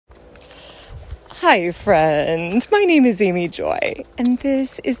Hi, friend. My name is Amy Joy, and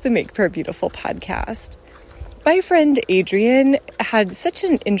this is the Make Prayer Beautiful podcast. My friend Adrian had such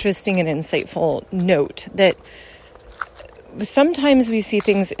an interesting and insightful note that sometimes we see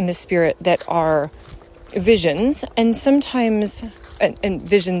things in the spirit that are visions, and sometimes, and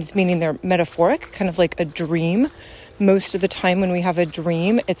visions meaning they're metaphoric, kind of like a dream. Most of the time when we have a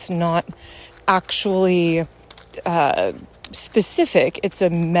dream, it's not actually specific, it's a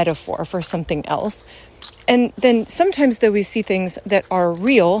metaphor for something else. And then sometimes though we see things that are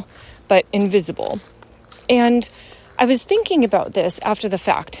real but invisible. And I was thinking about this after the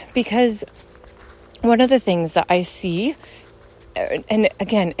fact because one of the things that I see, and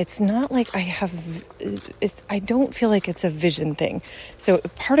again, it's not like I don't feel like it's a vision thing. So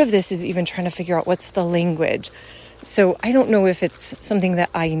part of this is even trying to figure out what's the language. So I don't know if it's something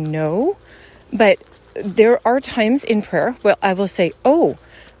that I know, but there are times in prayer where I will say, oh,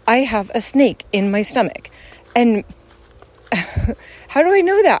 I have a snake in my stomach. And how do I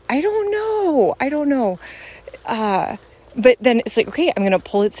know that? I don't know. But then it's like, okay, I'm going to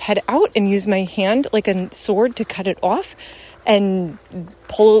pull its head out and use my hand like a sword to cut it off and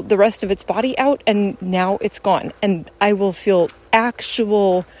pull the rest of its body out. And now it's gone. And I will feel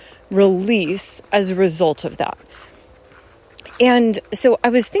actual release as a result of that. And so I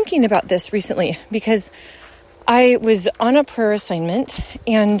was thinking about this recently because I was on a prayer assignment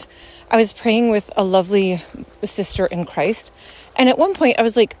and I was praying with a lovely sister in Christ. And at one point I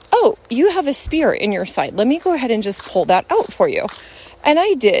was like, oh, you have a spear in your side. Let me go ahead and just pull that out for you. And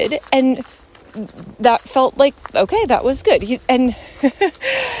I did. And that felt like, okay, that was good. And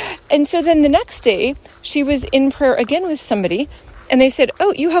so then the next day she was in prayer again with somebody and they said,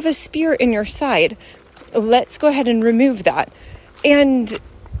 oh, you have a spear in your side. Let's go ahead and remove that. And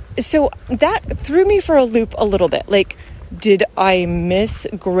so that threw me for a loop a little bit. Like, did I miss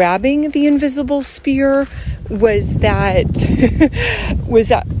grabbing the invisible spear? Was that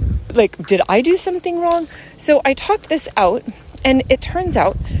like, did I do something wrong? So I talked this out, and it turns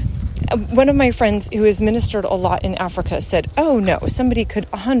out one of my friends who has ministered a lot in Africa said, oh no, somebody could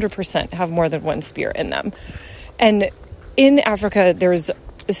 100% have more than one spear in them. And in Africa, there's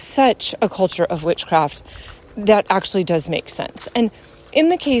such a culture of witchcraft that actually does make sense. And in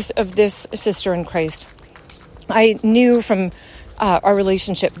the case of this sister in Christ, I knew from our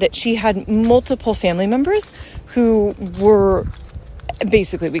relationship that she had multiple family members who were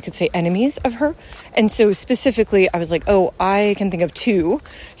basically, we could say, enemies of her. And so specifically, I was like, oh, I can think of 2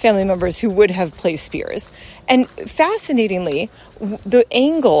 family members who would have placed spears. And fascinatingly, the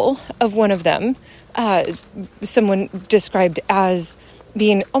angle of one of them, someone described as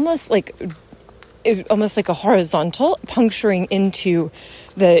being almost like a horizontal, puncturing into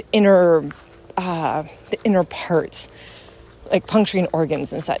the inner parts, like puncturing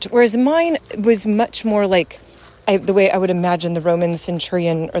organs and such. Whereas mine was much more like the way I would imagine the Roman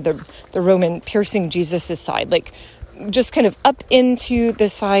centurion or the Roman piercing Jesus's side, like just kind of up into the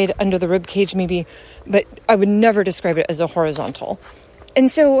side under the rib cage maybe, but I would never describe it as a horizontal.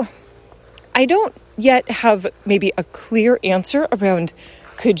 And so I don't yet have maybe a clear answer around,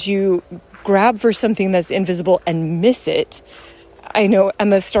 could you grab for something that's invisible and miss it? I know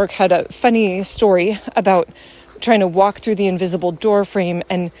Emma Stark had a funny story about trying to walk through the invisible door frame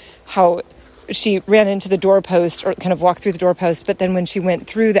and how she ran into the doorpost or kind of walked through the doorpost, but then when she went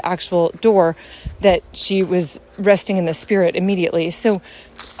through the actual door that she was resting in the spirit immediately. So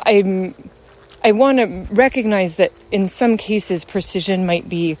I want to recognize that in some cases precision might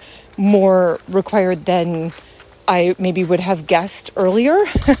be more required than I maybe would have guessed earlier.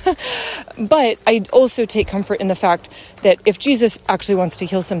 But I also take comfort in the fact that if Jesus actually wants to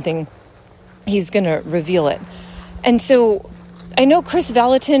heal something, he's going to reveal it. And so I know Chris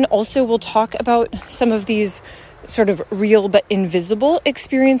Valentin also will talk about some of these sort of real but invisible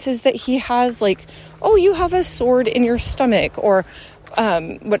experiences that he has, like, oh, you have a sword in your stomach, or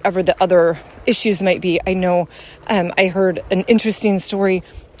whatever the other issues might be. I know I heard an interesting story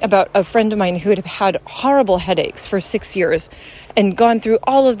about a friend of mine who had had horrible headaches for 6 years and gone through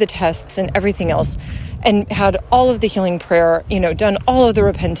all of the tests and everything else and had all of the healing prayer, done all of the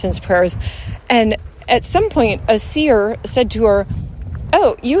repentance prayers. And at some point, a seer said to her,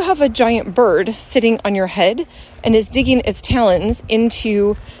 oh, you have a giant bird sitting on your head and is digging its talons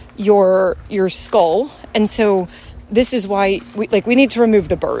into your skull. And so this is why we need to remove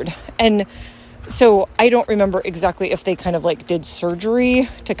the bird. And so I don't remember exactly if they kind of like did surgery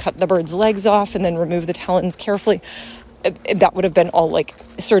to cut the bird's legs off and then remove the talons carefully. That would have been all like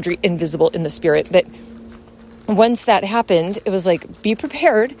surgery invisible in the spirit. But once that happened, it was like, be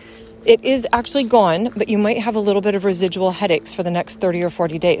prepared it is actually gone, but you might have a little bit of residual headaches for the next 30 or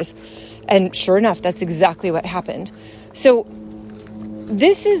 40 days. And sure enough, that's exactly what happened. So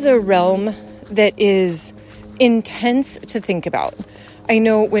this is a realm that is intense to think about. I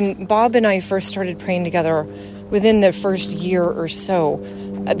know when Bob and I first started praying together, within the first year or so,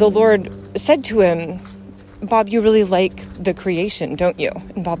 the Lord said to him, Bob, you really like the creation, don't you?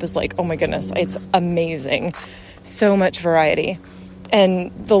 And Bob was like, oh my goodness, it's amazing. So much variety.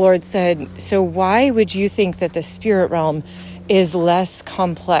 And the Lord said, so why would you think that the spirit realm is less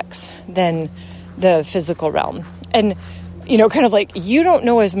complex than the physical realm? And, you know, kind of like, you don't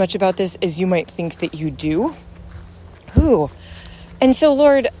know as much about this as you might think that you do. Ooh. And so,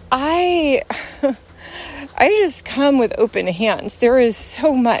 Lord, I just come with open hands. There is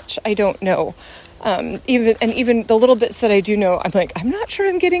so much I don't know. Even the little bits that I do know, I'm like, I'm not sure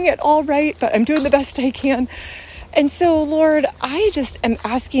I'm getting it all right, but I'm doing the best I can. And so, Lord, I just am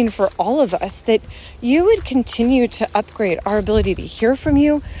asking for all of us that you would continue to upgrade our ability to hear from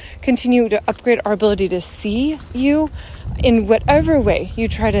you, continue to upgrade our ability to see you in whatever way you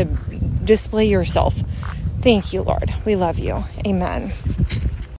try to display yourself. Thank you, Lord. We love you. Amen.